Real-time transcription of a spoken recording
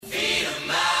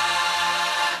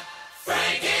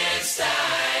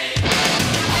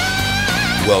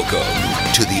Welcome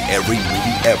to the Every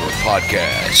Movie Ever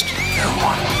podcast. No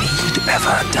one need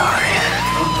ever die.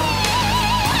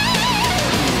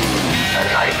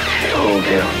 As I killed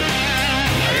him,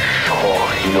 I saw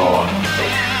your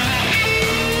face.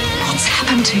 What's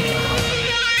happened to you?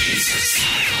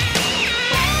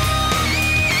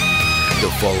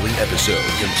 The following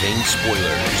episode contains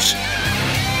spoilers.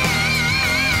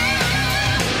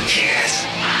 Yes.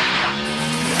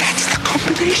 That's the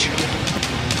combination.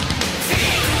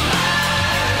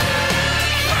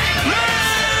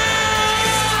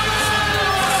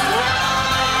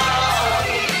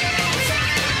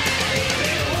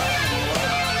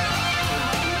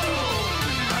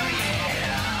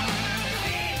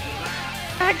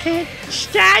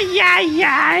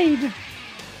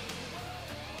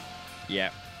 Yeah.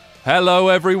 Hello,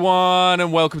 everyone,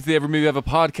 and welcome to the Every Movie Ever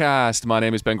podcast. My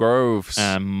name is Ben Groves.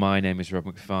 My name is Rob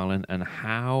McFarlane, and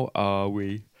how are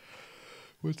we?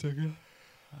 One second.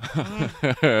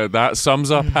 That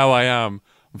sums up how I am.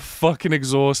 I'm fucking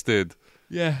exhausted.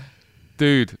 Yeah.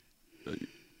 Dude,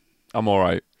 I'm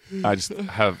alright.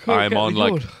 I'm on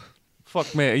like...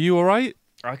 Fuck, mate, are you alright?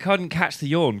 I couldn't catch the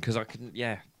yawn because I couldn't,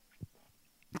 yeah.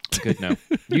 Good now.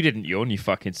 You didn't yawn, you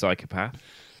fucking psychopath.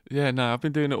 Yeah, no, I've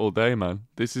been doing it all day, man.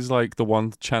 This is like the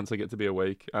one chance I get to be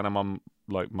awake, and I'm on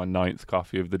like my 9th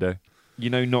coffee of the day. You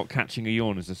know, not catching a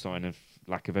yawn is a sign of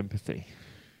lack of empathy.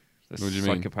 That's What do you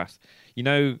mean? psychopath. You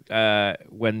know,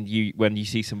 when you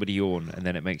see somebody yawn and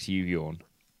then it makes you yawn.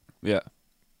 Yeah.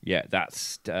 Yeah,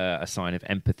 that's a sign of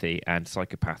empathy, and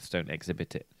psychopaths don't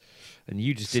exhibit it. And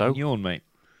you just didn't yawn, mate.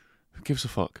 Who gives a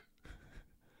fuck?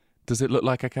 Does it look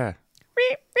like I care?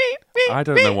 I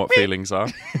don't know what feelings are.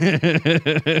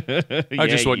 I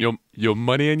just want your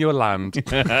money and your land.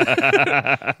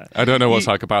 I don't know what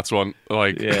psychopaths want.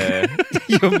 Like, yeah,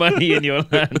 your money and your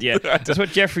land. Yeah, that's what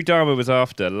Jeffrey Dahmer was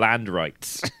after: land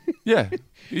rights. yeah.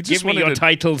 He just Give me your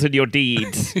titles and your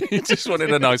deeds. He just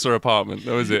wanted a nicer apartment.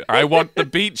 That was it. I want the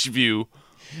beach view.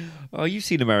 Oh, you've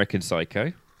seen American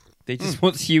Psycho. They just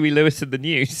want Huey Lewis in the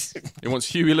news. He wants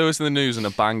Huey Lewis in the news and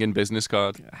a banging business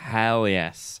card. Hell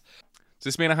yes.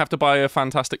 Does this mean I have to buy a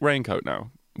fantastic raincoat now?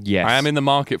 Yes. I am in the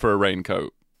market for a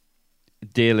raincoat.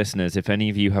 Dear listeners, if any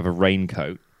of you have a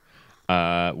raincoat,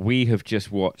 we have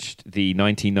just watched the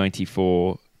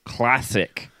 1994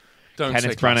 classic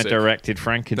Kenneth Branagh directed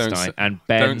Frankenstein, and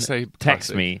Ben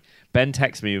texted me. Ben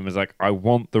texted me and was like, "I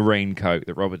want the raincoat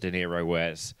that Robert De Niro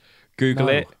wears." Google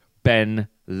it. Ben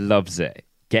loves it.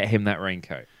 Get him that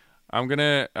raincoat. I'm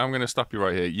gonna stop you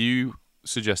right here. You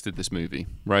suggested this movie,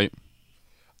 right?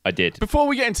 I did. Before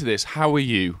we get into this, how are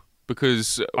you?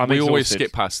 Because we always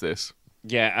skip past this.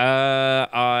 Yeah,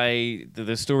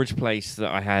 the storage place that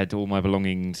I had all my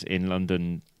belongings in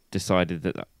London decided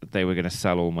that they were going to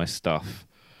sell all my stuff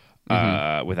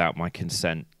without my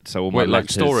consent. So all my like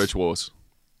Storage Wars?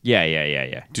 Yeah.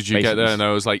 Did you get there and there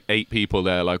was like 8 people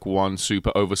there, like one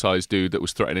super oversized dude that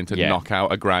was threatening to knock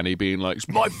out a granny, being like, "It's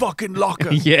my fucking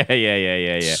locker."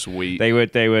 Yeah. Sweet. They were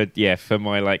for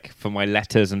my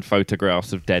letters and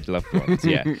photographs of dead loved ones.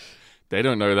 Yeah. They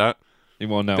don't know that.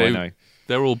 Well, no, I know.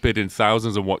 They're all bidding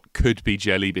thousands on what could be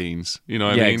jelly beans. You know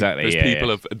what I mean? Exactly.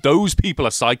 Those people are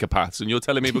psychopaths, and you're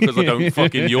telling me because I don't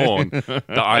fucking yawn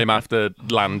that I'm after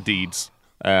land deeds.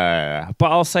 But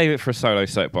I'll save it for a solo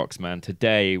soapbox, man.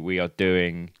 Today we are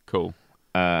doing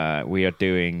we are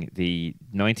doing the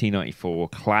 1994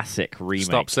 classic remake.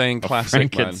 Stop saying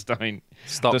classic, Frankenstein. Man.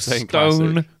 Stop saying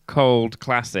Stone classic. Cold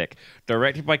classic,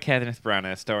 directed by Kenneth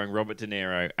Branagh, starring Robert De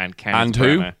Niro and Kenneth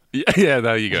Branagh. Who? Yeah,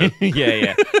 there you go.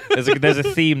 yeah. There's a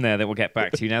theme there that we'll get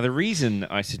back to. Now, the reason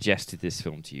I suggested this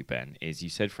film to you, Ben, is you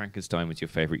said Frankenstein was your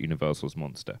favorite Universal's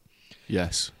monster.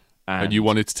 Yes. And you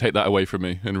wanted to take that away from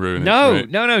me and ruin it.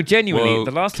 No, genuinely. Well,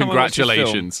 the last time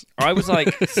congratulations. I watched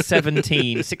this film, I was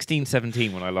like 16,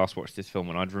 17 when I last watched this film,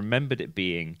 and I'd remembered it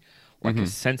being like a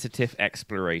sensitive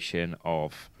exploration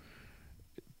of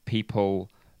people,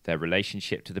 their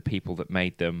relationship to the people that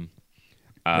made them,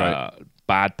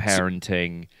 bad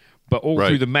parenting, but all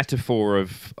through the metaphor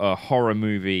of a horror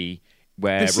movie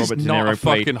where this Robert is De not Niro a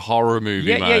played fucking horror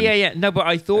movie, man. Yeah. No, but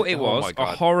I thought it was a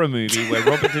horror movie where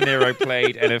Robert De Niro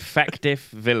played an effective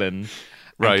villain,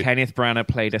 and Kenneth Branagh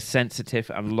played a sensitive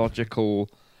and logical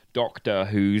doctor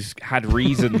who's had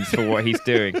reasons for what he's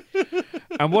doing.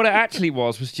 And what it actually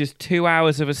was just 2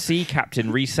 hours of a sea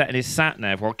captain resetting his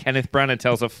sat-nav while Kenneth Branagh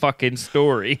tells a fucking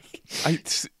story.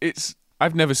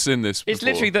 I've never seen this before.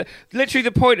 It's literally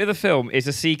the point of the film is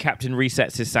a sea captain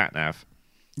resets his sat-nav.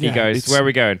 He goes, "Where are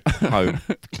we going?" Home.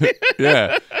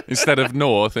 Yeah. Instead of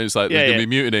north, it's like, there's going to be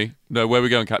mutiny. No, where are we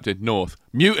going, Captain? North.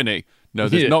 Mutiny. No,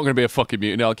 there's not going to be a fucking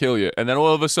mutiny. I'll kill you. And then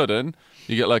all of a sudden,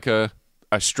 you get like a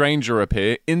a stranger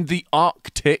appear in the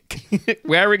Arctic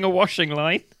wearing a washing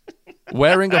line.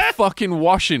 Wearing a fucking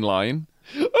washing line.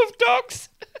 Of dogs.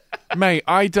 Mate,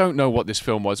 I don't know what this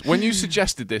film was. When you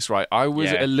suggested this, right, I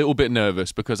was a little bit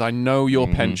nervous because I know your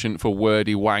penchant for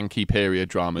wordy, wanky period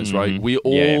dramas, right? We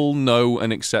all know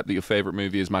and accept that your favourite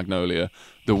movie is Magnolia,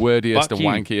 the wordiest and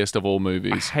wankiest of all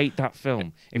movies. I hate that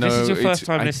film. If this is your first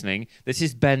time listening, this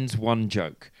is Ben's one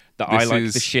joke that I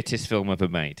like the shittest film ever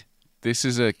made. This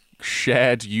is a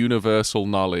shared universal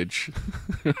knowledge.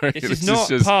 Right? This is not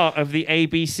part of the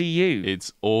ABCU.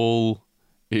 It's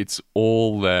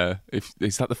all there.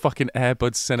 Is that the fucking Air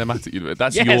Bud cinematic universe?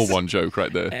 That's your one joke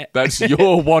right there. That's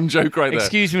your one joke right there.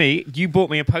 Excuse me, you bought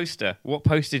me a poster. What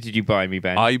poster did you buy me,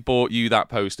 Ben? I bought you that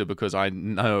poster because I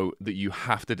know that you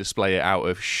have to display it out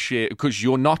of sheer... Because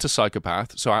you're not a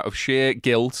psychopath, so out of sheer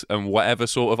guilt and whatever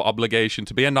sort of obligation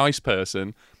to be a nice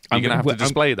person, you're going to have to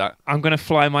display that. I'm going to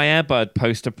fly my Air Bud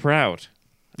poster proud.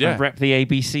 Yeah. And rep the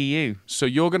ABCU. So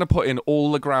you're going to put in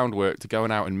all the groundwork to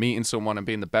going out and meeting someone and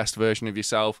being the best version of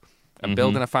yourself and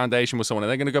building a foundation with someone. And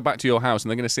they're going to go back to your house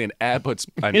and they're going to see an Airbuds,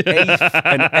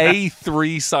 an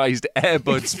A3 sized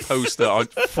Airbuds poster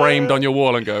framed on your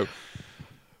wall and go,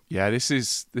 yeah, this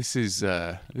is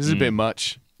a bit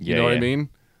much. You know what I mean?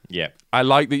 Yeah. I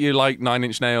like that you like Nine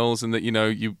Inch Nails and that, you know,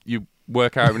 you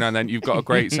work out every now and then. You've got a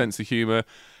great sense of humor.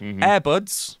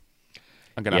 Airbuds.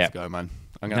 I'm going to have to go, man.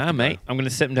 Mate. I'm going to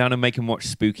sit them down and make them watch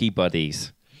Spooky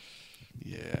Buddies.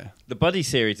 Yeah. The Buddy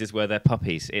series is where they're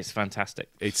puppies. It's fantastic.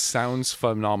 It sounds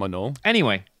phenomenal.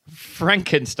 Anyway,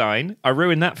 Frankenstein. I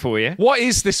ruined that for you. What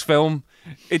is this film?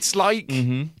 It's like,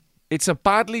 it's a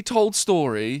badly told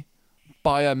story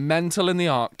by a mental in the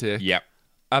Arctic. Yep.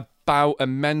 About a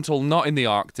mental not in the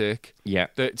Arctic.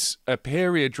 Yep. That's a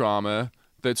period drama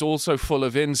that's also full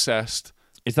of incest.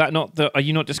 Is that not are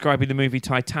you not describing the movie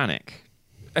Titanic?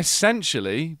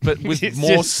 Essentially, but with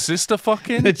more sister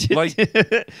fucking. Like,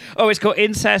 it's got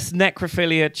incest,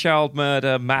 necrophilia, child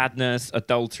murder, madness,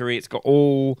 adultery. It's got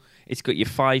your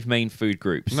 5 main food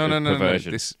groups. No.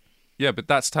 But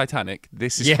that's Titanic.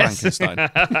 This is Frankenstein.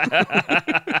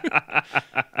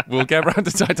 We'll get around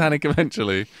to Titanic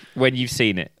eventually. When you've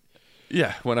seen it.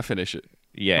 Yeah, when I finish it.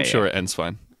 Yeah, I'm sure it ends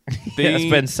fine. That's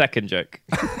Ben's second joke.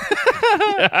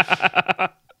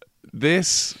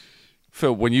 This...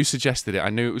 Phil, when you suggested it, I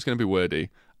knew it was going to be wordy.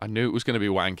 I knew it was going to be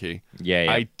wanky. Yeah.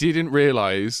 I didn't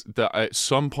realise that at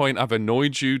some point I've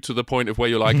annoyed you to the point of where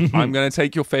you're like, I'm going to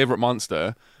take your favourite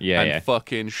monster and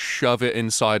fucking shove it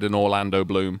inside an Orlando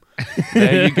Bloom.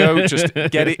 There you go. Just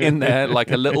get it in there like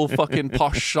a little fucking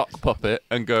posh sock puppet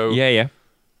and go,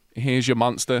 here's your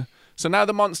monster. So now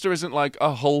the monster isn't like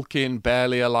a hulking,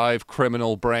 barely alive,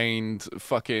 criminal-brained,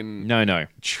 fucking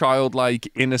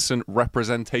childlike, innocent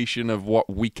representation of what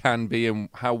we can be and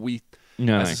how we,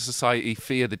 as a society,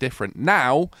 fear the different.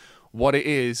 Now, what it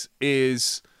is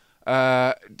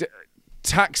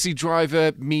taxi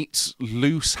driver meets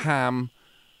loose ham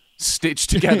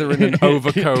stitched together in an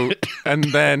overcoat, and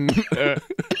then...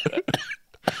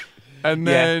 And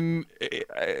then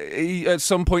he, at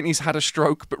some point he's had a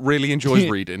stroke but really enjoys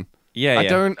reading. I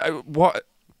don't... what?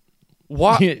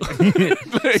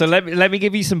 So let me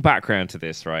give you some background to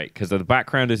this, right? Because the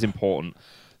background is important.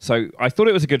 So I thought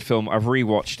it was a good film. I've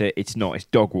rewatched it. It's not. It's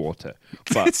dog water.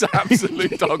 But it's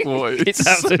absolute dog water. It's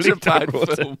absolutely such a bad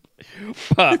water. Film.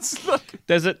 But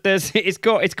it's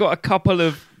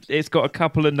got a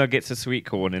couple of nuggets of sweet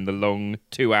corn in the long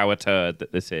 2-hour turd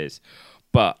that this is.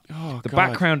 But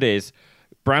background is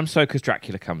Bram Stoker's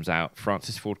Dracula comes out.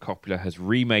 Francis Ford Coppola has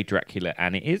remade Dracula,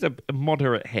 and it is a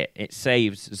moderate hit. It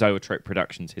saves Zoetrope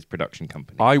Productions, his production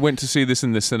company. I went to see this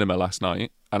in the cinema last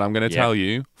night, and I'm going to tell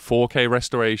you, 4K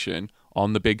restoration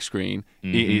on the big screen,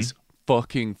 it is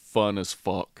fucking fun as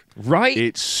fuck. Right?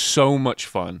 It's so much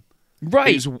fun.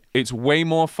 Right. It's way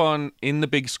more fun in the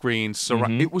big screen.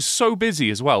 It was so busy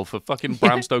as well for fucking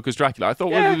Bram Stoker's Dracula. I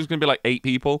thought it was going to be like 8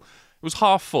 people. It was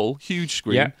half full, huge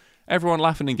screen. Yeah. Everyone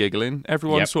laughing and giggling.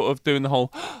 Everyone sort of doing the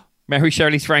whole... Mary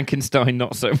Shelley's Frankenstein,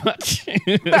 not so much.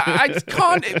 I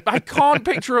can't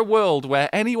picture a world where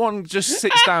anyone just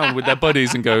sits down with their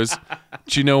buddies and goes,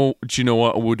 do you know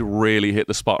what would really hit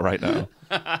the spot right now?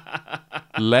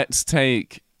 Let's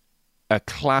take a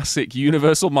classic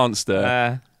Universal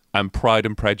monster and Pride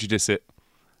and Prejudice it.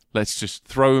 Let's just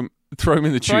throw him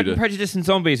in the Tudor. Pride and Prejudice and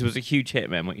Zombies was a huge hit,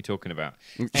 man. What are you talking about?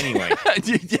 Anyway.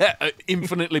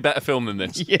 Infinitely better film than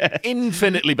this. Yeah.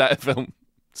 Infinitely better film.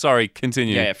 Sorry,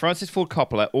 continue. Yeah, Francis Ford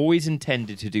Coppola always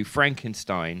intended to do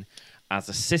Frankenstein as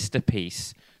a sister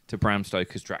piece to Bram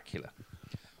Stoker's Dracula.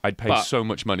 I'd pay so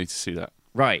much money to see that.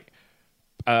 Right.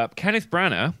 Kenneth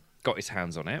Branagh got his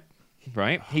hands on it,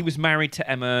 right? He was married to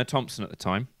Emma Thompson at the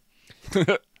time.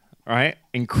 Right?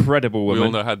 Incredible woman. We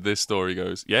all know how this story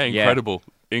goes. Yeah, incredible.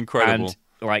 Yeah. Incredible. And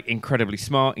like incredibly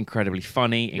smart, incredibly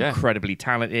funny, incredibly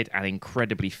talented, and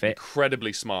incredibly fit.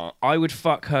 Incredibly smart. I would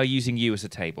fuck her using you as a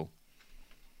table.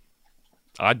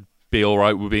 I'd be all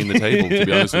right with being the table, to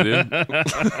be honest with you.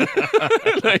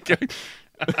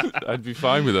 I'd be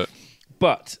fine with it.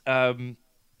 But,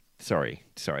 sorry,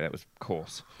 that was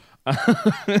coarse.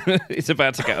 It's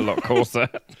about to get a lot coarser.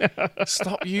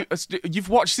 Stop you! You've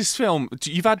watched this film.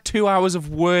 You've had 2 hours of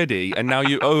wordy, and now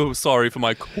you. Oh, sorry for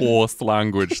my coarse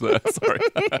language there. Sorry.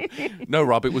 No,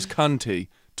 Rob, it was cunty.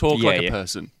 Talk like a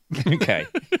person. Okay.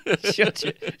 Shut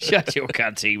your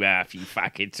cunty mouth, you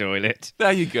fucking toilet.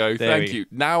 There you go. Thank you.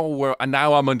 Now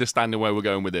I'm understanding where we're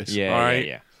going with this. Yeah, all right?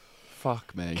 yeah.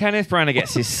 Fuck me. Kenneth Branagh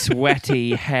gets his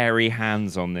sweaty, hairy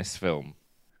hands on this film.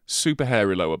 Super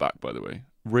hairy lower back, by the way.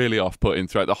 Really off-putting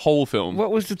throughout the whole film.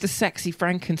 What was with the sexy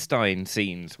Frankenstein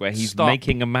scenes where he's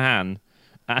making a man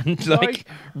and like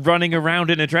running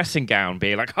around in a dressing gown,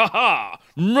 being like, "Ha ha!"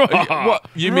 What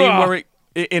you mean? Where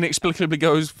it inexplicably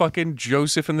goes fucking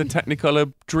Joseph and the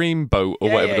Technicolor Dreamboat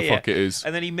or whatever the fuck it is,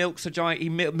 and then he milks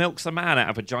milks a man out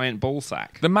of a giant ball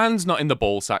sack. The man's not in the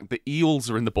ball sack. The eels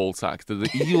are in the ball sack. The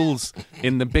eels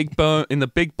in the big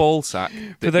ball sack.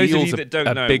 For those of you that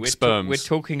don't know, big sperms. We're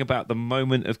talking about the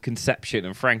moment of conception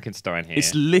of Frankenstein here.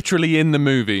 It's literally in the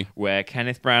movie where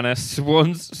Kenneth Branagh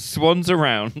swans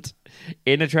around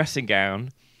in a dressing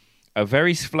gown. A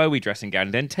very flowy dressing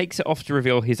gown, then takes it off to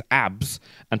reveal his abs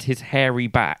and his hairy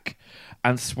back,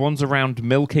 and swans around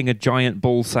milking a giant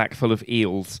ball sack full of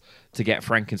eels to get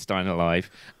Frankenstein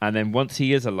alive. And then once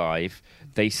he is alive,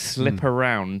 they slip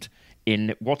around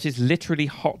in what is literally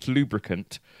hot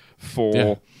lubricant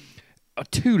for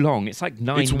too long. It's like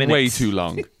 9 minutes. It's way too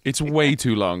long. It's way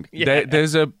too long.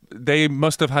 They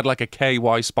must have had like a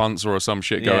KY sponsor or some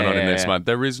shit going on in this, man.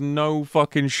 There is no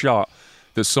fucking shot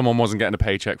that someone wasn't getting a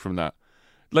paycheck from that.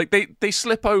 Like, they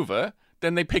slip over,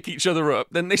 then they pick each other up,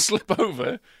 then they slip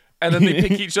over, and then they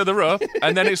pick each other up,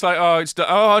 and then it's like, no,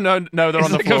 they're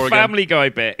on the floor again. It's like a Family Guy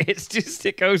bit. It's just,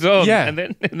 it goes on. Yeah.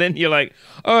 And then you're like,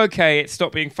 oh, okay, it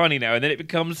stopped being funny now, and then it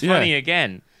becomes funny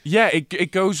again. Yeah,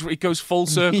 it goes full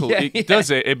circle. It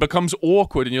does it. It becomes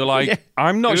awkward, and you're like,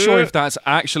 I'm not sure if that's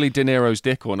actually De Niro's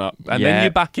dick or not. And then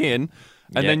you're back in,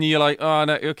 and then you're like, oh,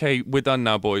 no, okay, we're done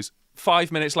now, boys.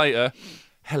 5 minutes later,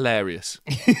 hilarious.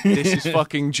 This is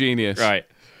fucking genius. Right.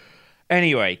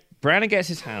 Anyway, Branagh gets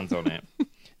his hands on it.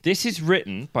 This is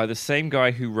written by the same guy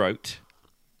who wrote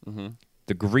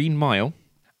The Green Mile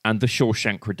and The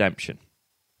Shawshank Redemption.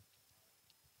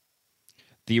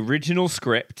 The original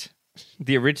script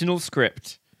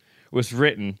was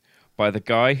written by the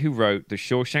guy who wrote The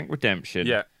Shawshank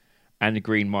Redemption and The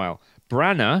Green Mile.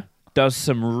 Branagh does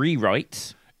some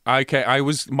rewrites. Okay,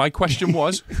 my question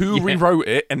was who rewrote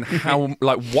it and how,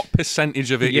 like, what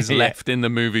percentage of it is left in the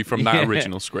movie from that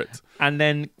original script? And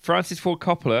then Francis Ford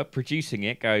Coppola, producing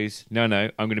it, goes, no,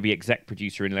 I'm going to be exec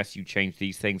producer unless you change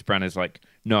these things. Branagh's like,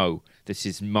 no, this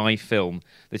is my film.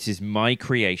 This is my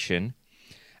creation.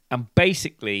 And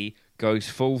basically goes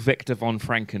full Victor von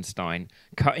Frankenstein,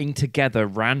 cutting together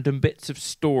random bits of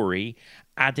story,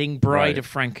 adding Bride of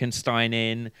Frankenstein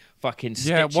in, fucking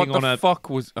stitching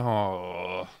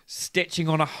stitching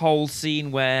on a whole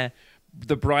scene where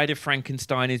the Bride of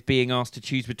Frankenstein is being asked to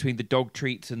choose between the dog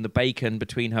treats and the bacon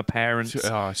between her parents.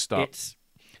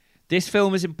 This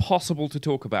film is impossible to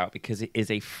talk about because it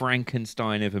is a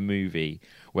Frankenstein of a movie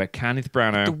where Kenneth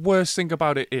Branagh... The worst thing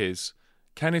about it is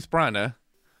Kenneth Branagh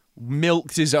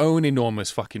milked his own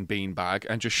enormous fucking beanbag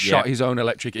and just shot his own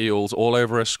electric eels all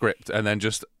over a script and then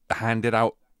just handed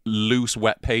out loose,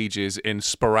 wet pages in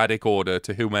sporadic order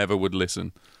to whomever would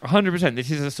listen. 100%.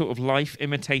 This is a sort of life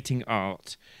imitating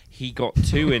art. He got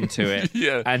too into it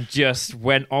and just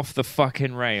went off the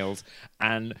fucking rails.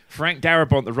 And Frank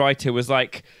Darabont, the writer, was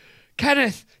like,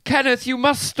 Kenneth, you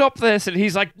must stop this. And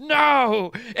he's like,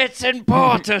 no, it's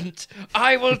important.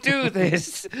 I will do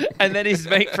this. And then his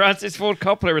mate Francis Ford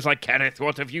Coppola was like, Kenneth,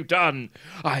 what have you done?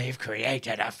 I've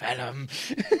created a film.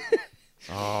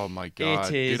 Oh my God.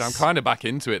 Dude, I'm kind of back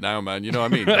into it now, man. You know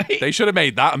what I mean? Right? They should have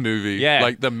made that a movie. Yeah.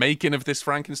 Like, the making of this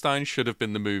Frankenstein should have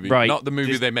been the movie, not the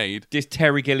movie they made. This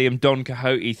Terry Gilliam, Don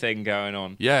Quixote thing going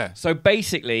on. Yeah. So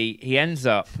basically, he ends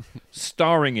up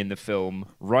starring in the film,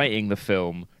 writing the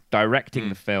film, directing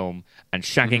the film, and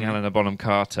shagging Helena Bonham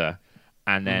Carter,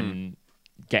 and then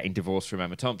getting divorced from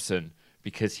Emma Thompson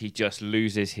because he just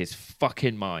loses his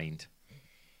fucking mind.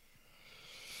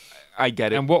 I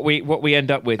get it. And what we end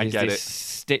up with is this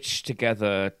stitched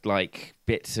together like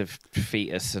bits of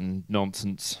fetus and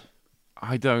nonsense.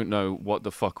 I don't know what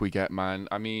the fuck we get, man.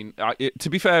 I mean, to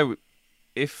be fair,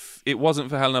 if it wasn't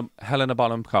for Helena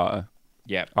Bonham Carter,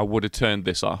 I would have turned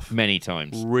this off many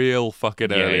times, real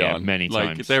fucking early on. Many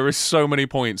times. There were so many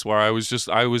points where I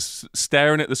was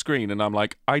staring at the screen and I'm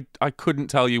like, I couldn't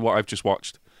tell you what I've just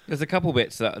watched. There's a couple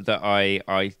bits that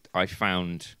I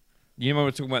found. You know,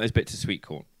 we're talking about those bits of sweet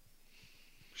corn.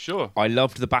 Sure. I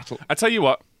loved the battle. I tell you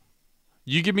what.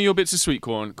 You give me your bits of sweet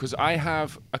corn, because I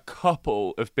have a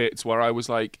couple of bits where I was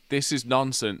like, this is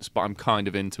nonsense, but I'm kind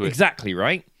of into it. Exactly,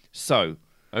 right? So,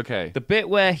 okay, the bit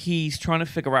where he's trying to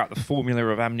figure out the formula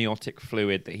of amniotic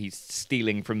fluid that he's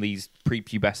stealing from these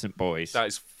prepubescent boys. That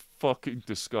is fucking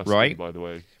disgusting, right? By the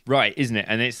way. Right, isn't it?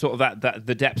 And it's sort of that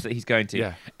the depths that he's going to.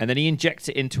 Yeah. And then he injects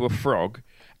it into a frog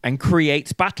and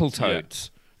creates Battletoads.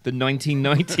 Yeah. The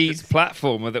 1990s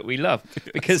platformer that we love,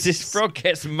 because this frog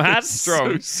gets mad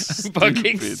strong and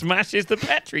fucking smashes the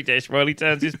Petri dish while he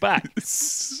turns his back.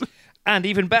 And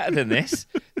even better than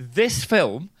this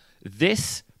film,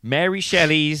 this Mary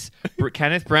Shelley's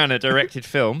Kenneth Branagh directed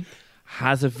film,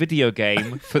 has a video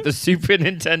game for the Super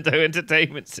Nintendo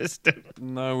Entertainment System.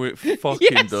 No, it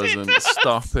fucking doesn't. It does.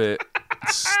 Stop it.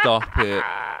 Stop it.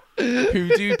 Who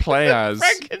do you play as?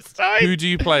 Frankenstein. Who do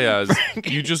you play as?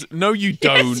 You just no, you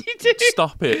don't. Yes, you do.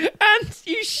 Stop it. And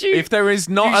you shoot. If there is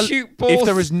not shoot balls. If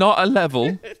there is not a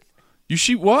level, you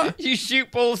shoot what? You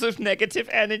shoot balls of negative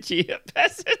energy at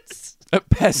peasants. At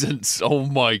peasants. Oh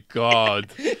my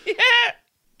god. Yeah.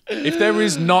 If there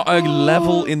is not a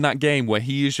level in that game where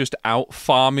he is just out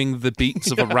farming the beats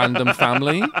of a random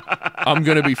family, I'm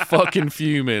going to be fucking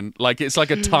fuming. Like, it's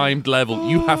like a timed level.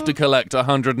 You have to collect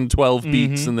 112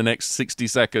 beats in the next 60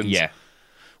 seconds. Yeah.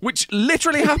 Which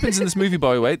literally happens in this movie,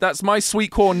 by the way. That's my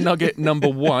sweet corn nugget number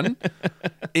one,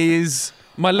 is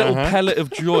my little pellet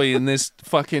of joy in this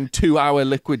fucking 2-hour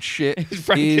liquid shit. Is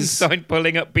Frankenstein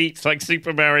pulling up beats like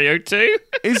Super Mario 2?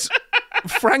 Is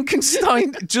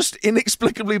Frankenstein just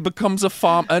inexplicably becomes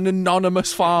an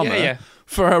anonymous farmer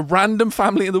for a random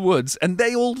family in the woods, and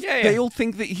they all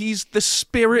think that he's the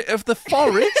spirit of the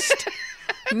forest?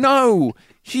 No,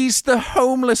 he's the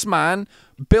homeless man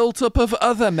built up of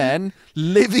other men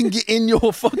living in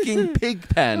your fucking pig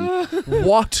pen.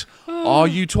 What are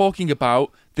you talking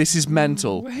about? This is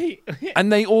mental. Wait.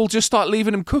 And they all just start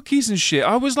leaving him cookies and shit.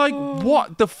 I was like,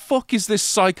 what the fuck is this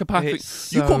psychopathic?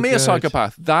 You call me a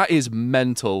psychopath. That is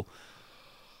mental.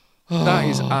 That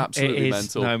is absolutely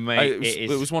mental. No, mate, it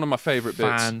was one of my favourite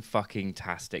bits.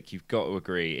 Fan-fucking-tastic. You've got to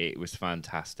agree, it was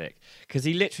fantastic. Because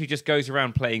he literally just goes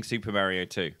around playing Super Mario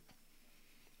 2.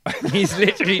 He's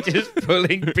literally just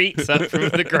pulling beats up from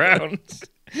the ground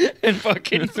and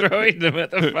fucking throwing them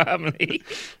at the family.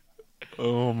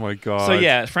 Oh my god. So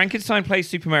yeah, Frankenstein plays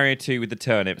Super Mario 2 with the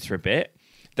turnips for a bit.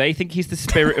 They think he's the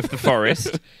spirit of the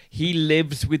forest. He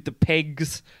lives with the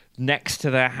pigs next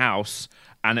to their house,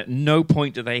 and at no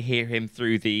point do they hear him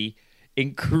through the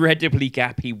incredibly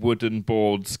gappy wooden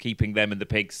boards keeping them and the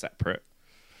pigs separate.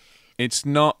 It's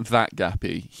not that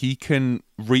gappy. He can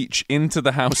reach into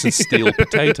the house and steal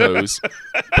potatoes,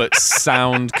 but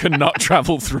sound cannot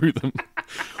travel through them.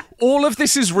 All of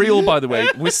this is real, by the way.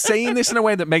 We're saying this in a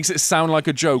way that makes it sound like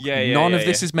a joke. None of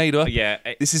this is made up.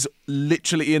 This is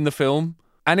literally in the film.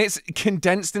 And it's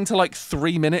condensed into like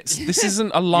 3 minutes. This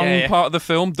isn't a long part of the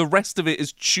film. The rest of it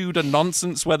is Tudor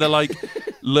nonsense where they're like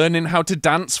learning how to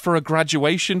dance for a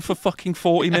graduation for fucking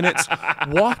 40 minutes.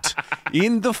 What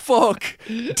in the fuck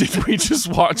did we just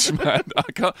watch, man?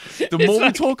 The more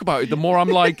we talk about it, the more I'm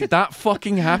like, that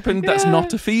fucking happened. That's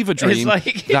not a fever dream. That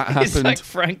happened. It's like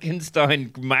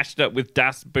Frankenstein mashed up with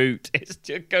Das Boot. It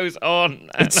just goes on.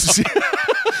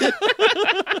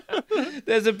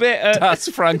 There's a bit... Das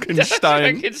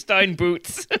Frankenstein. Frankenstein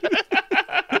boots.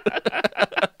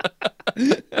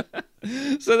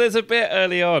 So there's a bit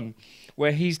early on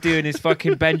where he's doing his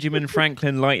fucking Benjamin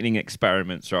Franklin lightning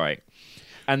experiments, right?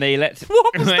 And they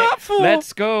what was that for?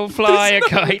 Let's go fly a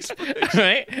kite,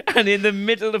 right? And in the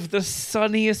middle of the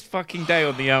sunniest fucking day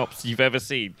on the Alps you've ever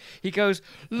seen, he goes,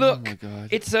 look,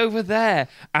 it's over there.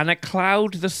 And a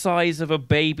cloud the size of a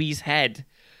baby's head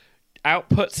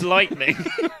outputs lightning.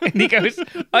 And he goes,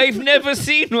 I've never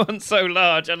seen one so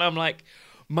large. And I'm like,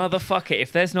 motherfucker,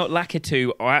 if there's not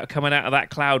Lakitu coming out of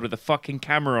that cloud with a fucking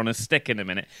camera on a stick in a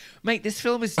minute. Mate, this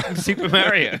film is Super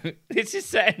Mario. It's just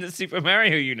set in the Super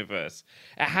Mario universe.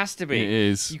 It has to be. It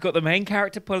is. You've got the main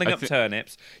character pulling up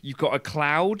turnips. You've got a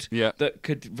cloud that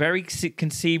could very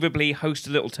conceivably host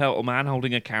a little turtle man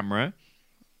holding a camera.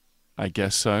 I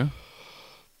guess so.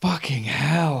 Fucking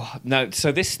hell. No,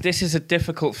 so this is a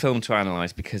difficult film to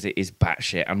analyse because it is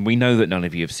batshit, and we know that none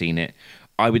of you have seen it.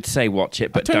 I would say watch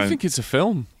it, but I don't think it's a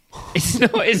film. It's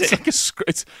not, is it's it?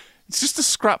 Like It's just a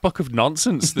scrapbook of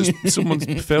nonsense that someone's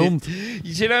filmed.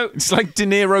 You know, it's like De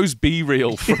Niro's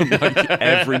B-reel from like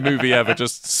every movie ever,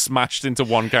 just smashed into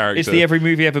one character. It's the every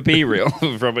movie ever B-reel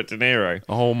of Robert De Niro.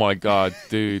 Oh my god,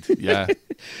 dude! Yeah,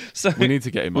 so we need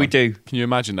to get him on. We do. Can you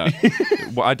imagine that?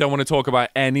 I don't want to talk about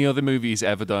any other movie he's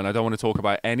ever done. I don't want to talk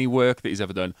about any work that he's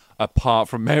ever done apart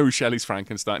from Mary Shelley's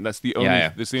Frankenstein. That's the only.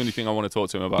 That's the only thing I want to talk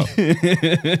to him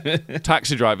about.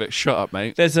 Taxi Driver, shut up,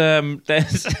 mate. There's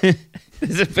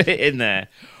There's a bit in there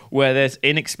where there's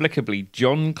inexplicably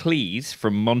John Cleese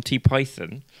from Monty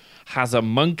Python has a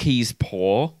monkey's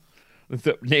paw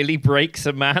that nearly breaks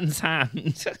a man's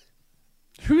hand.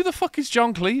 Who the fuck is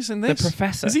John Cleese in this? The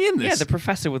professor. Is he in this? Yeah, the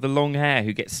professor with the long hair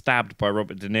who gets stabbed by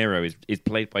Robert De Niro is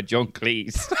played by John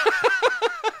Cleese.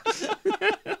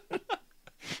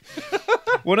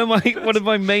 One of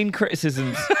my main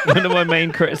criticisms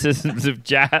of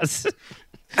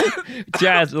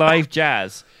live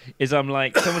jazz, is I'm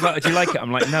like, someone's like, do you like it?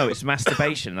 I'm like, no, it's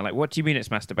masturbation. They're like, what do you mean it's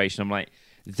masturbation? I'm like,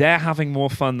 they're having more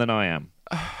fun than I am.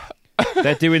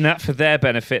 They're doing that for their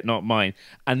benefit, not mine.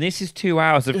 And this is 2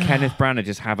 hours of Kenneth Branagh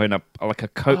just having a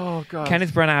coke. Oh, God.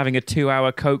 Kenneth Branagh having a 2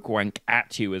 hour coke wank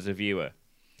at you as a viewer.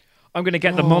 I'm going to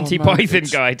get the Monty Python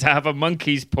guy to have a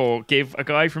monkey's paw give a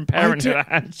guy from Parenthood a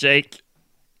handshake.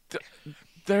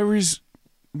 There is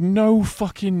no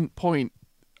fucking point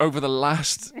over the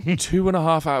last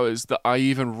 2.5 hours that I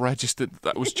even registered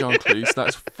that was John Cleese.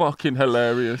 That's fucking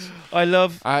hilarious. I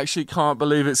actually can't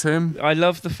believe it's him. I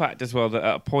love the fact as well that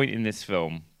at a point in this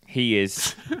film,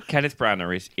 Kenneth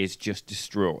Branagh is just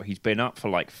distraught. He's been up for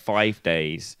like 5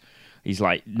 days. He's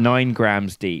like 9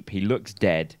 grams deep. He looks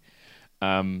dead.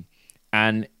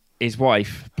 And his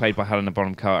wife, played by Helena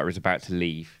Bonham Carter, is about to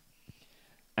leave.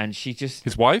 And she just...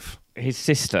 His wife? His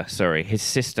sister,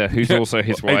 who's also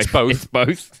his wife. It's both. It's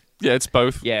both. Yeah, it's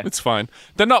both. Yeah. It's fine.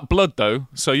 They're not blood, though,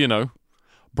 so, you know,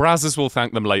 Brazzers will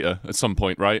thank them later at some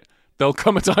point, right? There'll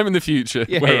come a time in the future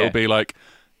where it'll be like,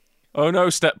 oh no,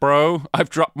 step bro, I've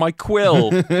dropped my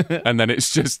quill. And then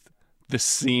it's just the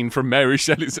scene from Mary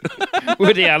Shelley's...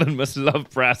 Woody Allen must love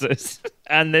Brazzers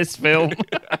and this film.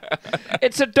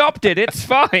 It's adopted, it's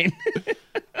fine.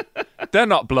 They're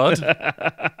not blood.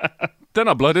 They're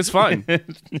not blood, it's fine.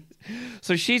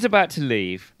 So she's about to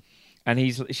leave, and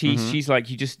she's like,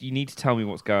 you need to tell me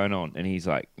what's going on. And he's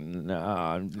like, no,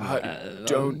 I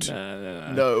don't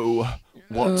know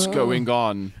what's going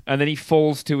on. And then he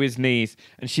falls to his knees,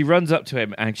 and she runs up to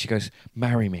him, and she goes,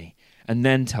 marry me, and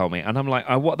then tell me. And I'm like,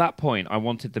 at that point, I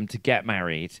wanted them to get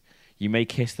married. You may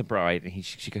kiss the bride. And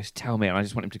she goes, tell me. And I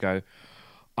just want him to go,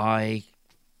 I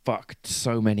fucked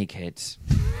so many kids.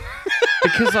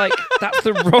 Because, like, that's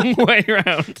the wrong way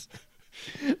around.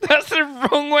 That's the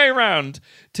wrong way around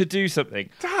to do something.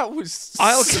 That was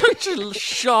such a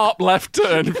sharp left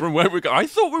turn from where we're going. I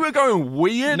thought we were going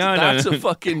weird. That's a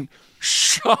fucking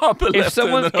sharp left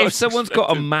turn. If someone's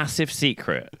got a massive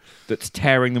secret that's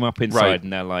tearing them up inside,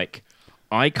 and they're like,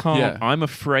 I can't, I'm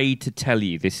afraid to tell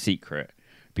you this secret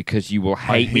because you will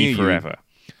hate me forever.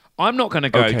 I'm not going to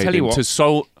go, tell you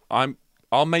what.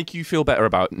 I'll make you feel better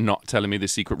about not telling me the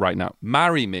secret right now.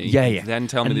 Marry me, then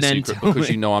tell me the secret because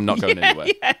you know I'm not going anywhere.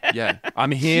 Yeah.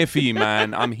 I'm here for you,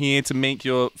 man. I'm here to make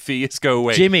your fears go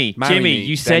away. Jimmy,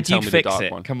 you said you'd fix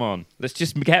it. Come on, let's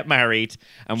just get married.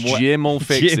 And Jim will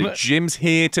fix it. Jim's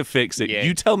here to fix it. Yeah.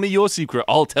 You tell me your secret,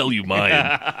 I'll tell you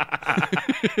mine.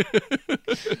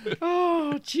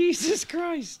 Oh, Jesus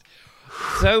Christ.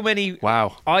 So many.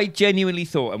 Wow. I genuinely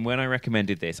thought, and when I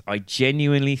recommended this, I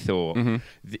genuinely thought,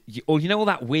 you know all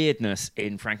that weirdness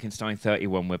in Frankenstein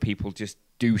 31 where people just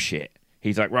do shit?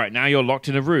 He's like, right, now you're locked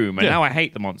in a room, and now I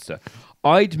hate the monster.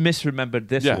 I'd misremembered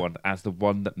this one as the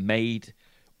one that made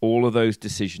all of those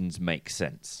decisions make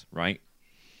sense, right?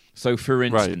 So, for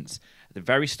instance, at the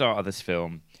very start of this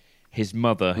film, his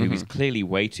mother, who he's clearly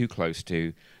way too close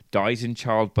to, dies in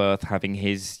childbirth, having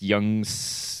his young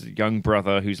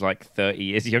brother, who's like 30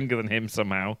 years younger than him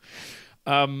somehow.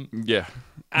 And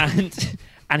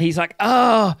he's like,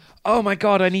 oh my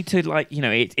God, I need to, like, you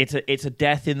know, it's a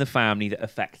death in the family that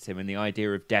affects him, and the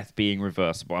idea of death being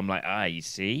reversible. I'm like, you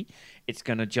see, it's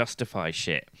going to justify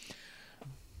shit.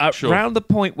 Around the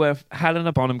point where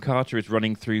Helena Bonham Carter is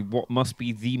running through what must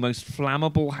be the most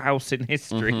flammable house in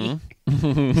history,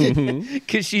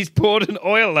 because she's poured an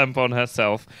oil lamp on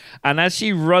herself, and as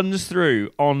she runs through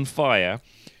on fire,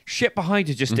 shit behind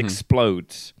her just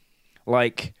explodes.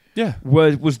 Like,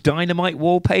 was dynamite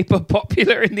wallpaper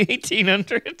popular in the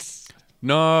 1800s?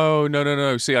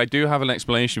 No. See, I do have an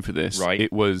explanation for this. Right.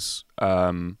 It was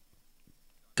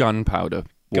gunpowder.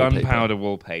 Gunpowder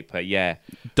wallpaper, yeah.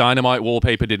 Dynamite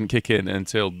wallpaper didn't kick in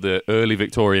until the early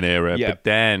Victorian era, but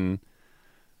then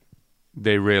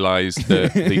they realized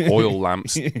that the oil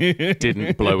lamps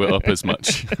didn't blow it up as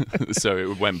much. So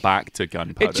it went back to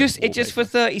gunpowder. It just for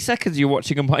 30 seconds you're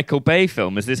watching a Michael Bay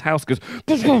film as this house goes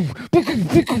and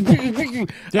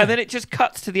then it just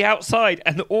cuts to the outside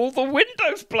and all the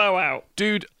windows blow out.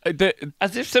 Dude,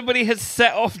 as if somebody has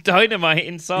set off dynamite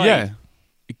inside. Yeah.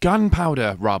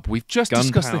 Gunpowder, Rob. We've just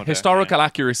discussed the historical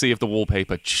accuracy of the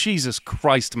wallpaper. Jesus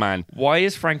Christ, man. Why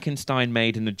is Frankenstein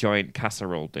made in a giant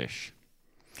casserole dish?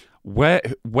 Where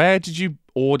did you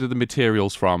order the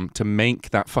materials from to make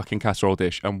that fucking casserole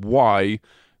dish? And why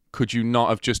could you not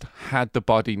have just had the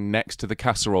body next to the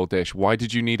casserole dish? Why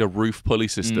did you need a roof pulley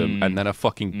system and then a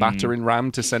fucking battering ram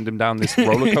to send him down this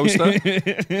roller coaster?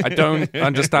 I don't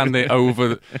understand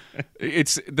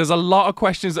there's a lot of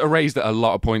questions that are raised at a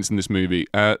lot of points in this movie.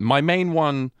 The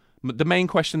main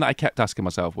question that I kept asking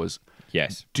myself was,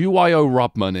 yes, do I owe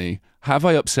Rob money? Have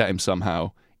I upset him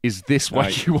somehow? Is this why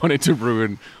you wanted to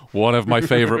ruin one of my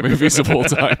favorite movies of all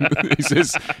time? Is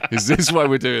this why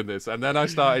we're doing this? And then I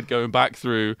started going back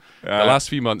through the last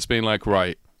few months being like,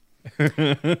 right,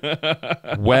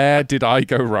 where did I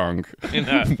go wrong?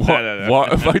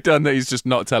 What have I done that he's just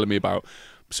not telling me about?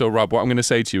 So, Rob, what I'm going to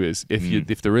say to you is,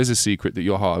 if there is a secret that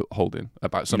you're holding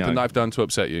about something that I've done to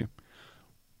upset you,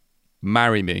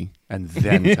 marry me and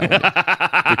then tell me.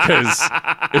 Because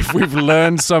if we've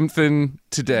learned something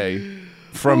today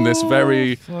from this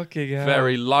very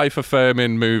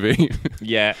life-affirming movie.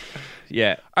 Yeah.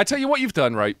 I tell you what you've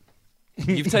done, right?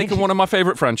 You've taken one of my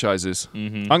favorite franchises.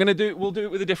 Mm-hmm. We'll do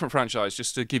it with a different franchise,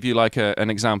 just to give you like an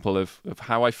example of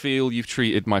how I feel you've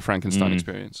treated my Frankenstein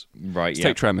experience. Right. Let's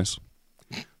take Tremors.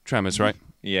 Tremors, right?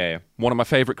 Yeah. One of my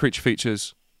favorite creature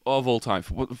features of all time.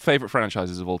 Favorite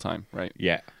franchises of all time, right?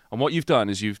 Yeah. And what you've done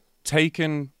is you've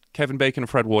taken Kevin Bacon and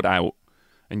Fred Ward out,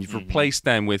 and you've replaced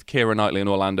them with Keira Knightley and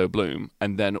Orlando Bloom,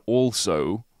 and then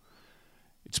also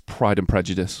it's Pride and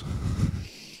Prejudice.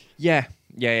 Yeah.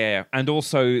 And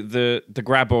also the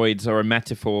graboids are a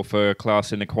metaphor for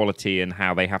class inequality and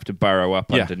how they have to burrow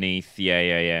up underneath.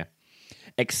 Yeah.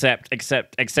 Except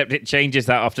it changes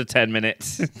that after 10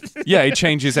 minutes. Yeah, it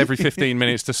changes every 15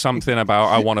 minutes to something about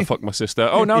I want to fuck my sister.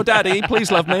 Oh no, Daddy,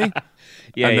 please love me.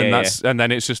 And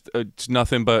then it's just it's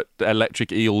nothing but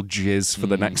electric eel jizz for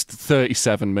the next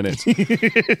 37 minutes.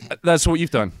 That's what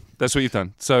you've done.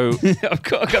 So I've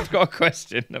got a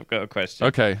question.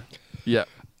 Okay. Yeah.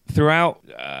 Throughout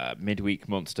midweek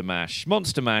Monster Mash,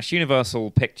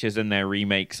 Universal Pictures and their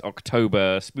remakes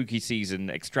October Spooky Season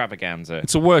Extravaganza.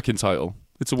 It's a working title.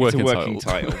 It's a working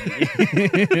title.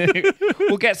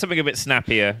 We'll get something a bit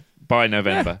snappier by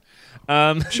November.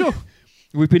 Sure.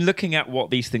 We've been looking at what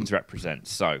these things represent.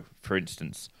 So, for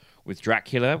instance, with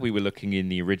Dracula, we were looking in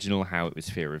the original how it was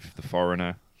fear of the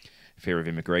foreigner, fear of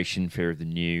immigration, fear of the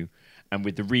new. And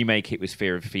with the remake, it was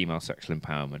fear of female sexual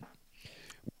empowerment.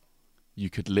 You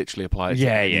could literally apply it to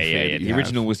Yeah. The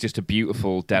original was just a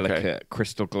beautiful, delicate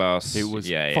crystal glass. It was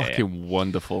fucking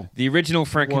wonderful. The original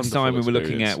Frankenstein we were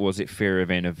looking at, was it fear of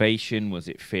innovation? Was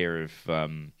it fear of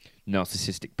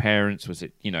narcissistic parents? Was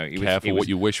it, careful what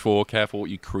you wish for, careful what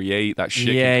you create. That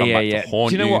shit can come back to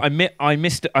haunt you. Do you know what?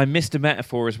 I missed a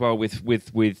metaphor as well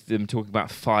with them talking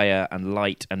about fire and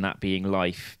light and that being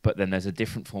life, but then there's a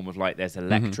different form of light. There's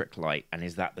electric light, and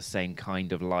is that the same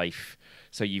kind of life?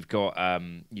 So you've got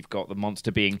the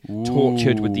monster being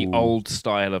tortured with the old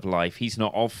style of life. He's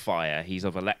not of fire, he's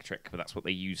of electric, but that's what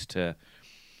they use to,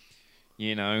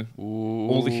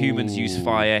 all the humans use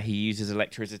fire, he uses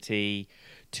electricity,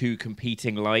 two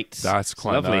competing lights. That's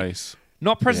quite nice.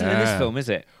 Not present in this film, is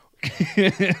it?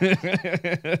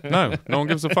 No one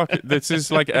gives a fuck. This is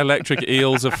like electric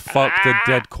eels have fucked a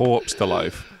dead corpse to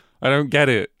life. I don't get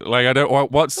it. Like, I don't.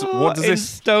 What does this?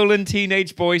 Stolen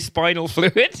teenage boy spinal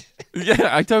fluid.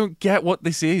 Yeah, I don't get what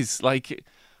this is. Like,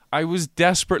 I was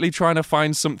desperately trying to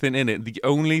find something in it. The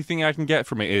only thing I can get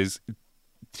from it is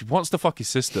he wants to fuck his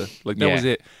sister. Like, that was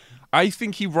it. I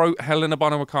think he wrote Helena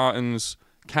Bonham Carton's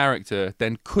character,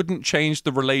 then couldn't change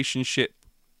the relationship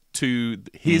to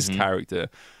his character.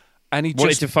 And he wanted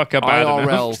just to fuck her bad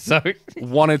enough, so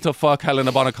wanted to fuck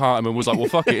Helena Bonham Carton and was like, well,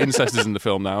 fuck it, incest is in the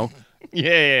film now.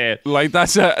 Yeah. Like,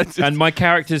 that's it. And my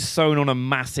character's sewn on a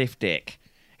massive dick.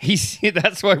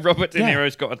 That's why Robert De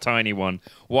Niro's got a tiny one.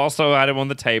 Whilst I had him on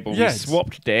the table, we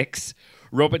swapped dicks.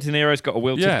 Robert De Niro's got a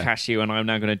wilted cashew, and I'm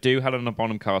now going to do Helena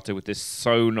Bonham Carter with this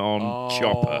sewn-on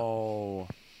chopper. Oh,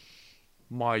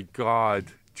 my God.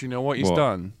 Do you know what he's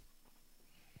done?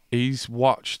 He's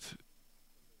watched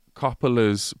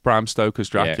Coppola's Bram Stoker's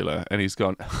Dracula, and he's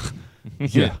gone,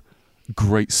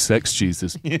 great sex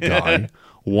Jesus guy.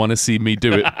 Want to see me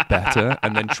do it better?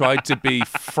 And then tried to be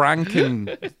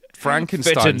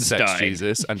Frankenstein sex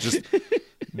Jesus and just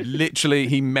Literally,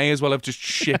 he may as well have just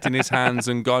shit in his hands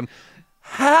and gone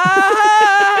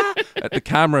at the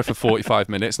camera for 45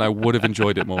 minutes, and I would have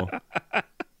enjoyed it more.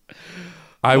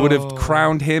 I would have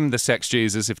crowned him the sex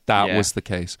Jesus if that was the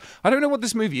case. I don't know what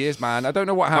this movie is, man. I don't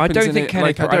know what happens in it.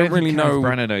 I don't really know.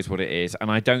 Branagh knows what it is,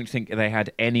 and I don't think they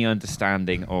had any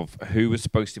understanding of who was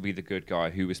supposed to be the good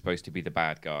guy, who was supposed to be the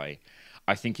bad guy.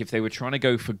 I think if they were trying to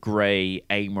go for grey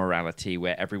amorality,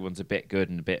 where everyone's a bit good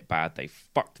and a bit bad, they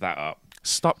fucked that up.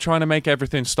 Stop trying to make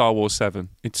everything Star Wars 7.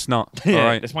 It's not. All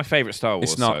right? It's my favourite Star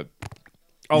Wars. It's not.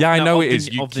 So. I know it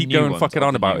is. You keep going fucking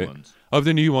on about it. Of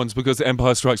the new ones, because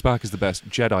Empire Strikes Back is the best.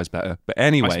 Jedi's better. But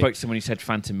anyway. I spoke to someone who said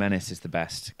Phantom Menace is the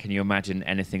best. Can you imagine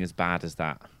anything as bad as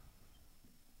that?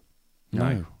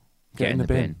 No. Get in the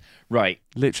bin. Right.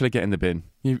 Literally get in the bin.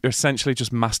 You're essentially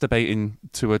just masturbating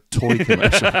to a toy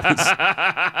commercial. That's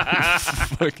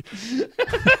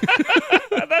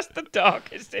the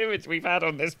darkest image we've had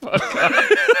on this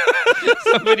podcast.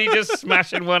 Somebody just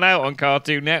smashing one out on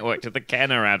Cartoon Network to the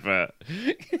Kenner advert.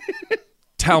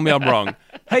 Tell me I'm wrong.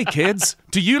 Hey kids,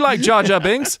 do you like Jar Jar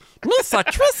Binks? Miss a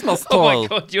Christmas toy. Oh my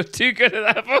God, you're too good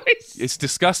at that voice. It's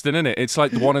disgusting, isn't it? It's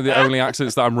like one of the only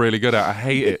accents that I'm really good at. I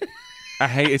hate it.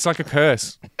 It's like a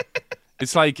curse.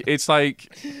 It's like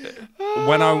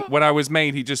when I was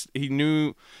made, he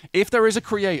knew if there is a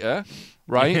creator,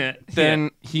 right?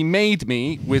 Then he made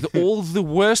me with all the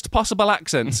worst possible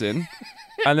accents in.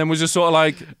 And then was just sort of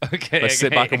like, let's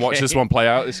sit back and watch this one play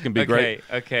out. This can be great.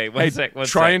 Okay, one sec.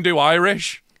 Try and do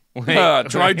Irish.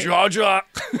 Try Jar Jar.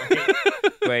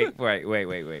 Wait.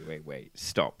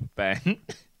 Stop, Ben.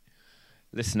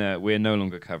 Listener, we're no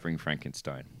longer covering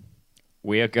Frankenstein.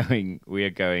 We are going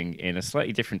in a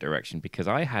slightly different direction because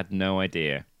I had no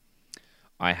idea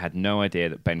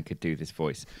that Ben could do this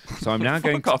voice. So I'm now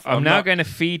going to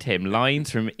feed him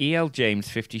lines from E.L. James'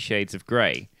 50 Shades of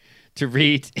Grey to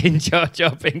read in Jar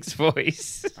Jar Binks'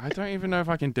 voice. I don't even know if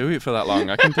I can do it for that long.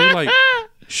 I can do like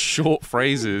short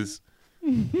phrases.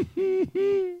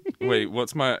 Wait,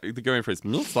 what's the going phrase?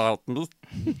 Mr.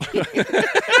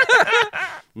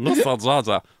 Jar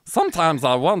Jar, sometimes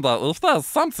I wonder if there's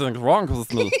something wrong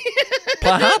with me.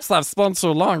 Perhaps I've spent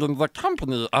so long in the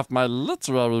company of my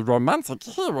literary romantic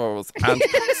heroes, and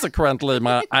consequently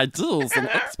my ideals and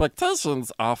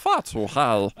expectations are far too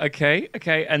high. Okay,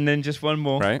 and then just one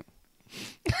more. Right.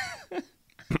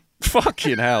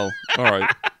 Fucking hell. All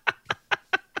right.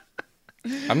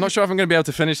 I'm not sure if I'm going to be able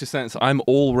to finish this sentence. I'm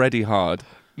already hard.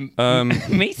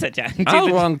 Misa Jan. I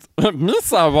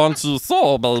want you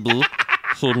so, baby,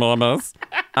 he murmurs,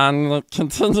 and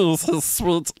continues his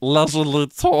sweet, leisurely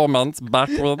torment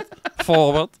backward,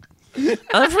 forward.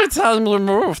 Every time you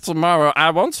move tomorrow,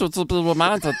 I want you to be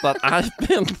reminded that I've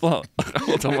been there.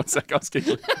 Hold on one sec, I was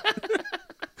giggling.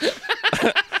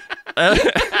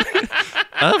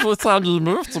 Every time you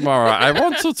move tomorrow, I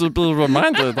want you to be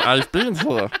reminded I've been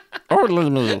here. Only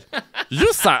me.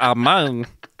 You are mine.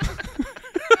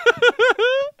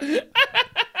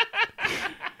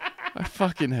 I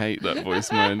fucking hate that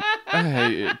voice, man. I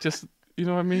hate it. Just, you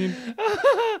know what I mean?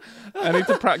 I need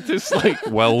to practice like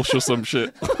Welsh or some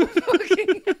shit.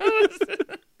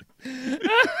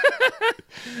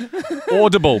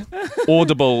 Audible.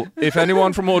 If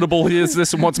anyone from Audible hears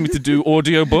this and wants me to do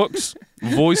audiobooks,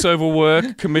 voiceover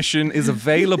work, commission is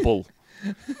available.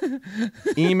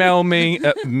 Email me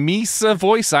at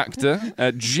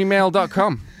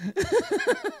misavoiceactor@gmail.com.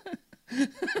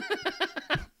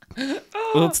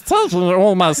 It's taking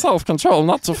all my self-control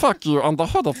not to fuck you on the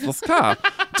hood of this car,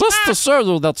 just to show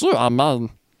you that you are mine.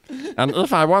 And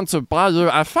if I want to buy you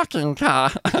a fucking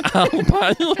car, I'll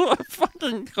buy you a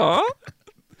fucking car.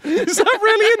 Is that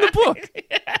really in the book?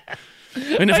 Yeah.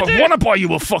 And if I want to buy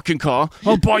you a fucking car,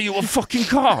 I'll buy you a fucking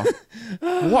car.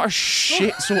 What a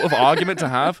shit sort of argument to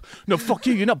have. No, fuck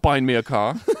you, you're not buying me a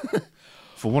car.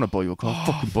 If I want to buy you a car, I'll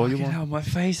fucking buy you one. Hell, my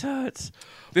face hurts.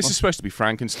 This is supposed to be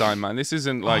Frankenstein, man. This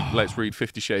isn't like, let's read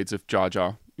 50 Shades of Jar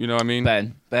Jar. You know what I mean?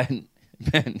 Ben,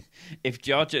 if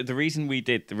Jar Jar, the reason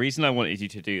I wanted you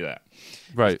to do that,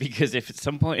 right? Is because if at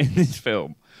some point in this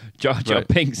film, Jar Jar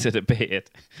Binks had appeared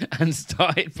and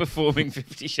started performing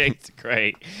 50 Shades of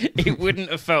Grey, it wouldn't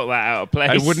have felt that out of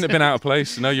place. It wouldn't have been out of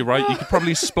place. No, you're right. You could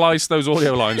probably splice those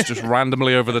audio lines just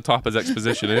randomly over the top as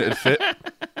exposition. It'd fit.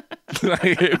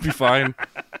 It'd be fine.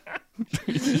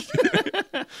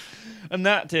 And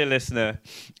that, dear listener,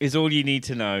 is all you need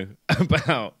to know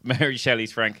about Mary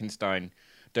Shelley's Frankenstein.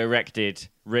 Directed,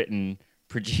 written,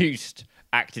 produced,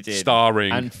 acted in,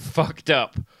 starring, and fucked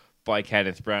up by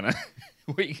Kenneth Branagh.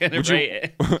 What are you going to rate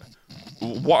it?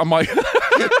 What am I?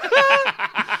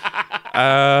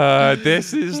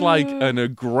 This is like an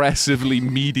aggressively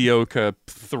mediocre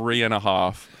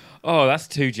 3.5. Oh, that's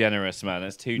too generous, man.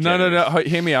 That's too No. generous.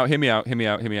 Hear me out.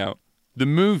 The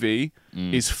movie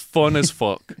is fun as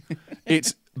fuck.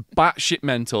 It's batshit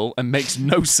mental and makes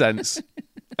no sense.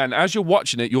 And as you're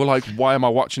watching it, you're like, why am I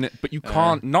watching it? But you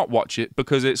can't not watch it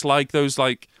because it's like those,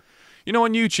 like, you know,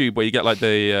 on YouTube where you get like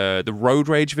the road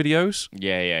rage videos?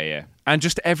 Yeah. And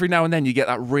just every now and then you get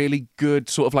that really good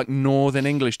sort of like Northern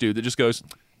English dude that just goes,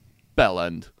 bell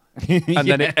end. And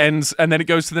then it ends, and then it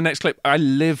goes to the next clip. I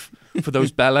live for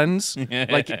those bell ends.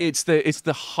 Like it's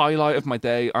the highlight of my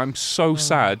day. I'm so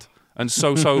sad and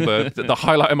so sober that the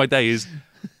highlight of my day is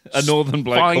a northern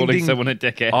bloke calling someone a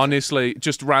dickhead. Honestly,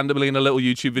 just randomly in a little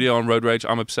YouTube video on road rage.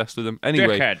 I'm obsessed with them.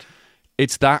 Anyway, dickhead.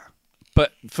 It's that,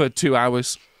 but for 2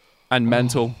 hours and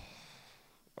mental.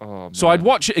 Oh, man. So I'd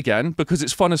watch it again because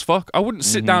it's fun as fuck. I wouldn't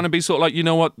sit down and be sort of like, you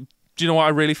know what? Do you know what I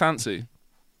really fancy?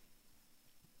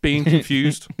 Being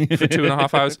confused for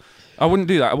 2.5 hours. I wouldn't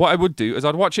do that. What I would do is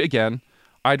I'd watch it again.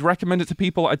 I'd recommend it to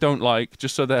people I don't like,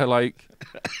 just so they're like,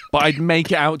 but I'd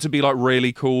make it out to be like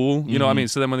really cool. You know what I mean?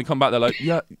 So then when they come back, they're like,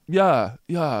 yeah,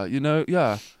 you know,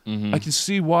 yeah. I can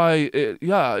see why,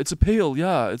 it's appeal.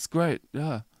 Yeah, it's great.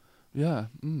 Yeah.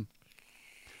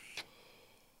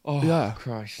 Oh, yeah.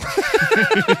 Christ.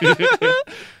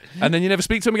 And then you never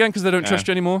speak to them again because they don't trust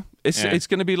you anymore. It's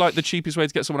going to be like the cheapest way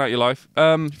to get someone out of your life.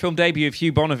 Film debut of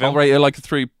Hugh Bonneville. I'll rate it like a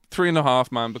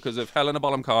 3.5, man, because of Helena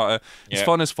Bonham Carter. It's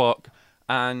fun as fuck.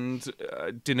 And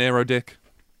De Niro Dick.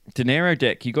 De Niro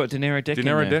Dick. You got De Niro Dick. De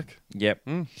Niro Dick. Yep.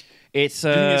 It's. Do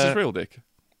you think it's his real dick?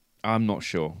 I'm not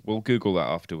sure. We'll Google that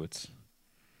afterwards.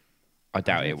 I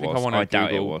doubt it was. I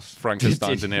doubt it was.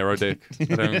 Frankenstein De Niro Dick.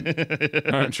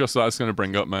 I don't trust that it's going to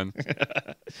bring up, man.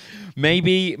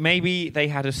 Maybe they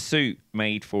had a suit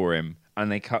made for him and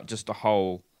they cut just a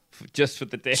hole just for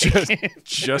the dick.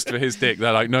 Just for his dick.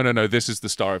 They're like, no, this is the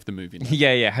star of the movie now.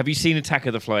 Yeah. Have you seen Attack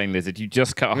of the Flying Lizard? You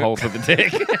just cut a hole for the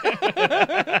dick.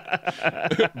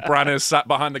 Branagh sat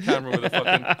behind the camera with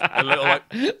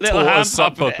a little hand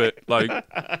sub puppet. Like,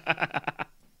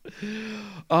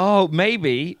 oh,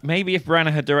 maybe if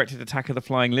Branagh had directed Attack of the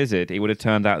Flying Lizard, it would have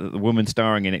turned out that the woman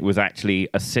starring in it was actually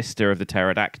a sister of the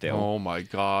pterodactyl. Oh my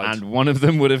God. And one of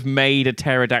them would have made a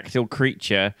pterodactyl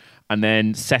creature and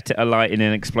then set it alight in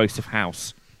an explosive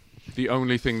house. The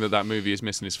only thing that movie is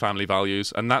missing is family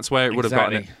values, and that's where it would have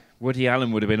gotten it. Woody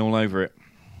Allen would have been all over it.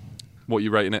 What are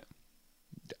you rating it?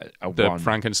 The 1.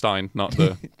 Frankenstein, not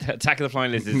the Attack of the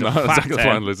Flying Lizards. Is no, a fat Attack of the 10.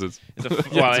 Flying Lizards.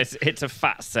 It's a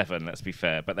fat 7. Let's be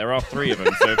fair, but there are 3 of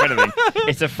them, so if anything,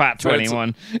 it's a fat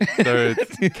 21.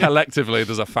 Collectively,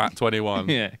 there's a fat 21.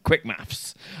 Yeah, quick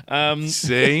maths.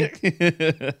 See,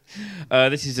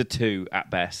 this is a 2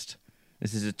 at best.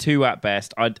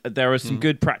 There are some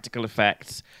good practical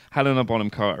effects. Helena Bonham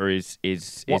Carter is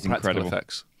what incredible. practical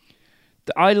effects?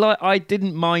 I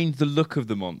didn't mind the look of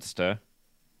the monster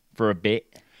for a bit.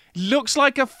 Looks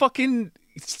like a fucking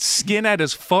skinhead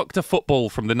as fucked a football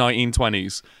from the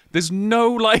 1920s. There's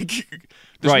no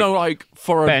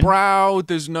furrowed brow.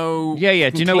 There's no Do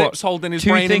you know what? Holding his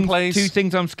brain in place. 2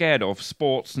 things I'm scared of: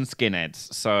 sports and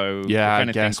skinheads. So yeah, if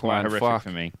anything, I guess, quite man, horrific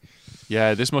for me.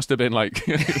 Yeah, this must have been like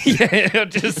I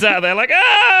just sat there like,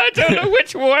 I don't know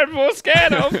which one I'm more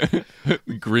scared of.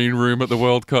 Green room at the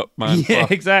World Cup, man. Yeah,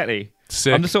 exactly.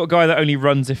 Sick. I'm the sort of guy that only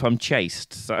runs if I'm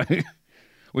chased. So.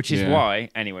 Which is why,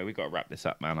 anyway, we've got to wrap this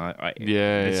up, man. What we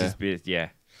Guys,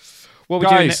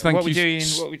 doing? thank you.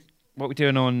 What we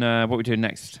doing on? What we doing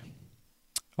next?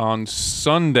 On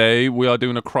Sunday, we are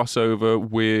doing a crossover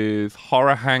with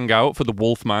Horror Hangout for the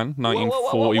Wolfman,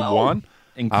 1941.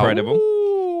 Incredible.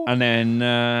 Ow. And then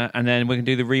we're gonna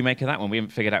do the remake of that one. We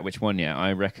haven't figured out which one yet.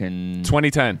 I reckon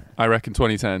 2010.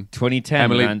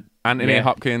 2010. Anthony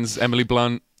Hopkins, Emily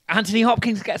Blunt. Anthony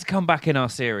Hopkins gets to come back in our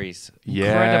series. Incredible.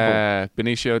 Yeah,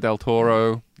 Benicio del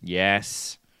Toro.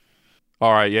 Yes.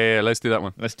 All right, yeah, let's do that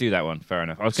one. Let's do that one. Fair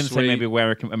enough. I was going to say maybe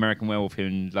American Werewolf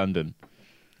in London.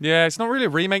 Yeah, it's not really a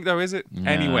remake though, is it?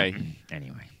 No. Anyway.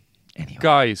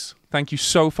 Guys, thank you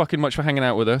so fucking much for hanging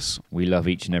out with us. We love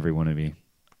each and every one of you.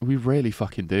 We really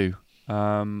fucking do.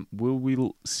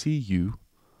 We'll see you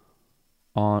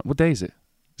on... What day is it?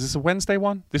 Is this a Wednesday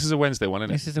one? This is a Wednesday one,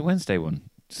 isn't it? This is a Wednesday one.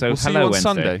 So we'll see you on Wednesday.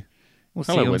 Sunday.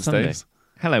 Hello, Wednesdays.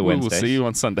 Hello, Wednesdays. We'll see you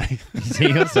on Sunday. See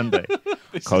you on Sunday.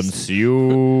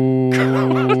 Consume.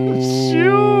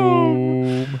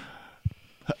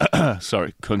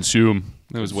 Sorry, consume.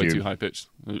 That was way too high pitched.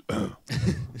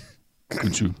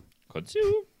 Consume.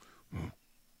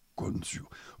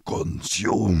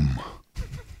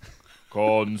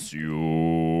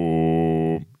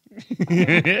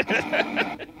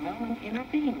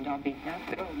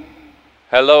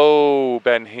 Hello,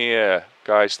 Ben here.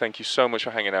 Guys, thank you so much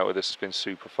for hanging out with us. It's been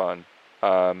super fun.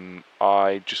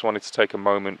 I just wanted to take a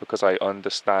moment because I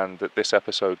understand that this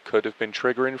episode could have been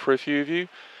triggering for a few of you.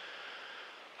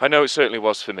 I know it certainly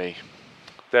was for me.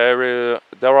 There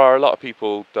are a lot of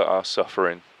people that are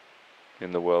suffering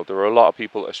in the world. There are a lot of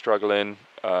people that are struggling.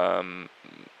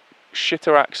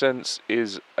 Shitter accents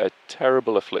is a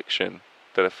terrible affliction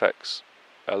that affects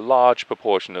a large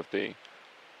proportion of the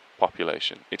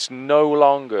population. It's no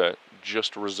longer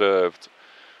just reserved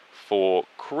for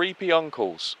creepy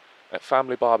uncles at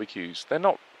family barbecues. They're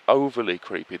not overly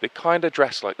creepy. They kind of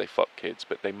dress like they fuck kids,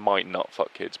 but they might not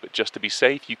fuck kids. But just to be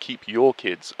safe, you keep your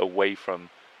kids away from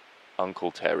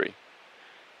Uncle Terry.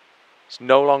 It's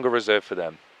no longer reserved for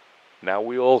them. Now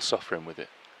we all suffering with it.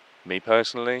 Me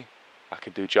personally, I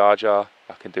can do Jar Jar,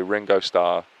 I can do Ringo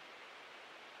Starr.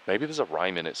 Maybe there's a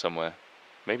rhyme in it somewhere.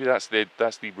 Maybe that's the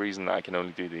reason that I can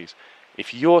only do these.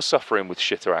 If you're suffering with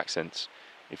shitter accents,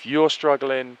 if you're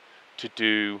struggling to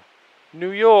do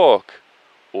New York,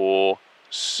 or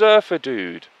Surfer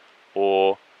Dude,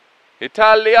 or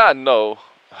Italiano.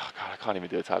 Oh God, I can't even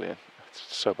do Italian.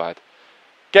 It's so bad.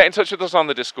 Get in touch with us on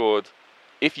the Discord.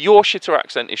 If your shitter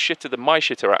accent is shitter than my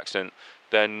shitter accent,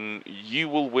 then you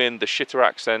will win the shitter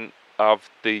accent of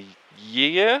the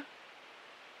year.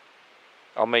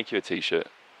 I'll make you a t-shirt.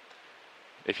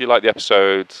 If you like the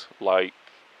episode, like,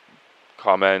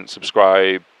 comment,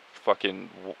 subscribe, fucking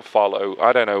follow,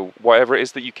 I don't know, whatever it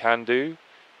is that you can do.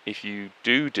 If you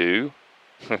do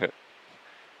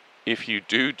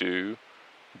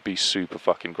be super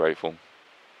fucking grateful.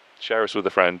 Share us with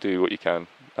a friend, do what you can.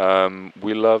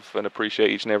 We love and appreciate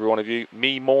each and every one of you.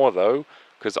 Me more though,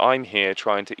 because I'm here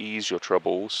trying to ease your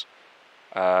troubles.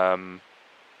 Shitter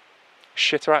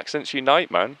accents unite,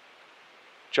 man.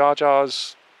 Jar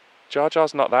Jar's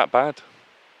not that bad.